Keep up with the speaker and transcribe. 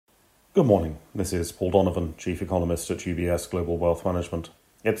Good morning. This is Paul Donovan, Chief Economist at UBS Global Wealth Management.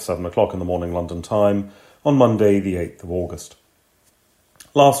 It's 7 o'clock in the morning London time on Monday, the 8th of August.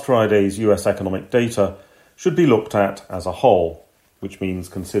 Last Friday's US economic data should be looked at as a whole, which means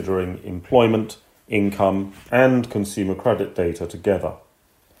considering employment, income, and consumer credit data together.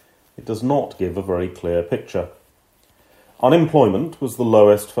 It does not give a very clear picture. Unemployment was the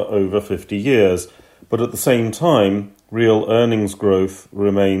lowest for over 50 years, but at the same time, real earnings growth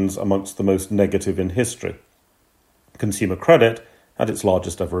remains amongst the most negative in history. Consumer credit had its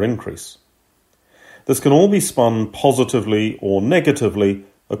largest ever increase. This can all be spun positively or negatively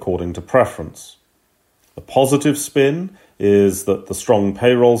according to preference. The positive spin is that the strong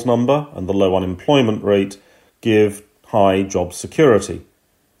payrolls number and the low unemployment rate give high job security.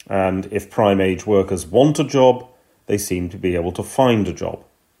 And if prime-age workers want a job, they seem to be able to find a job.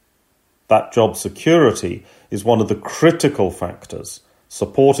 That job security is one of the critical factors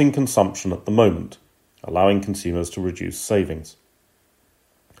supporting consumption at the moment, allowing consumers to reduce savings.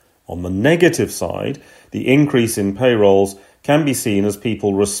 On the negative side, the increase in payrolls can be seen as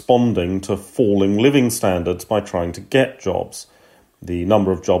people responding to falling living standards by trying to get jobs. The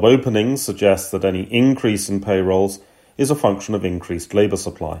number of job openings suggests that any increase in payrolls is a function of increased labour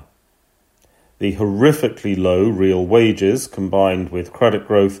supply. The horrifically low real wages, combined with credit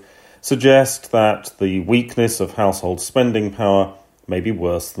growth, suggest that the weakness of household spending power may be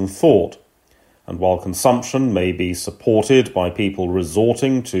worse than thought. And while consumption may be supported by people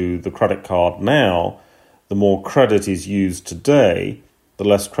resorting to the credit card now, the more credit is used today, the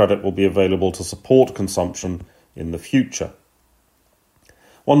less credit will be available to support consumption in the future.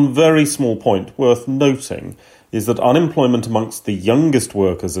 One very small point worth noting is that unemployment amongst the youngest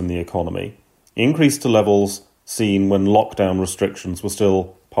workers in the economy increased to levels seen when lockdown restrictions were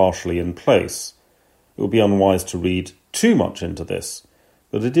still partially in place. It would be unwise to read too much into this,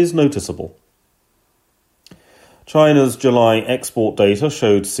 but it is noticeable. China's July export data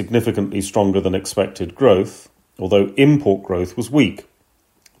showed significantly stronger than expected growth, although import growth was weak.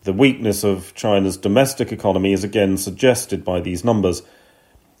 The weakness of China's domestic economy is again suggested by these numbers.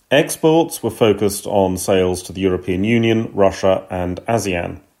 Exports were focused on sales to the European Union, Russia, and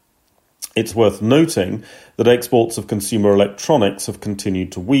ASEAN. It's worth noting that exports of consumer electronics have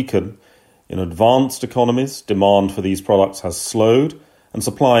continued to weaken. In advanced economies, demand for these products has slowed, and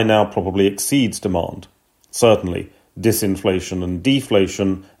supply now probably exceeds demand. Certainly, disinflation and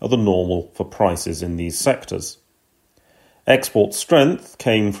deflation are the normal for prices in these sectors. Export strength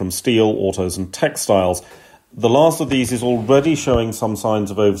came from steel, autos, and textiles. The last of these is already showing some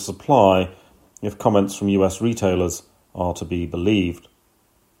signs of oversupply, if comments from US retailers are to be believed.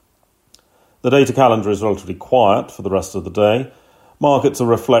 The data calendar is relatively quiet for the rest of the day. Markets are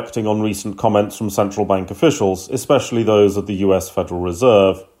reflecting on recent comments from central bank officials, especially those of the US Federal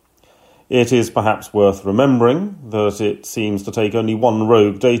Reserve. It is perhaps worth remembering that it seems to take only one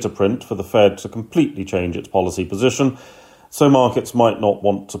rogue data print for the Fed to completely change its policy position, so markets might not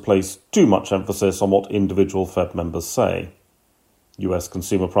want to place too much emphasis on what individual Fed members say. US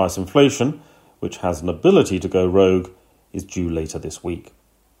consumer price inflation, which has an ability to go rogue, is due later this week.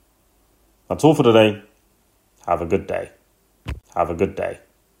 That's all for today. Have a good day. Have a good day.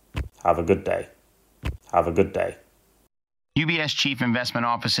 Have a good day. Have a good day. UBS Chief Investment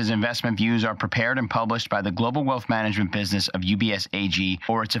Office's investment views are prepared and published by the global wealth management business of UBS AG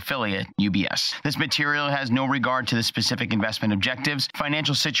or its affiliate, UBS. This material has no regard to the specific investment objectives,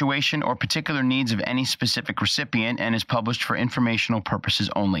 financial situation, or particular needs of any specific recipient and is published for informational purposes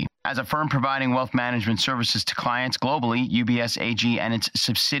only. As a firm providing wealth management services to clients globally, UBS AG and its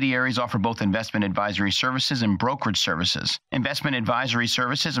subsidiaries offer both investment advisory services and brokerage services. Investment advisory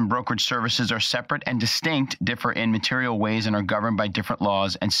services and brokerage services are separate and distinct, differ in material ways, and are governed by different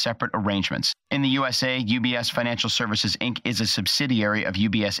laws and separate arrangements. In the USA, UBS Financial Services Inc. is a subsidiary of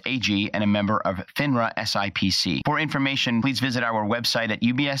UBS AG and a member of FINRA SIPC. For information, please visit our website at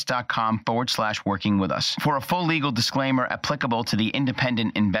ubs.com/working with us. For a full legal disclaimer applicable to the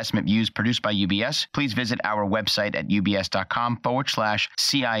independent investment views produced by UBS, please visit our website at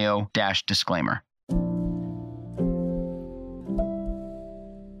ubs.com/CIO-disclaimer.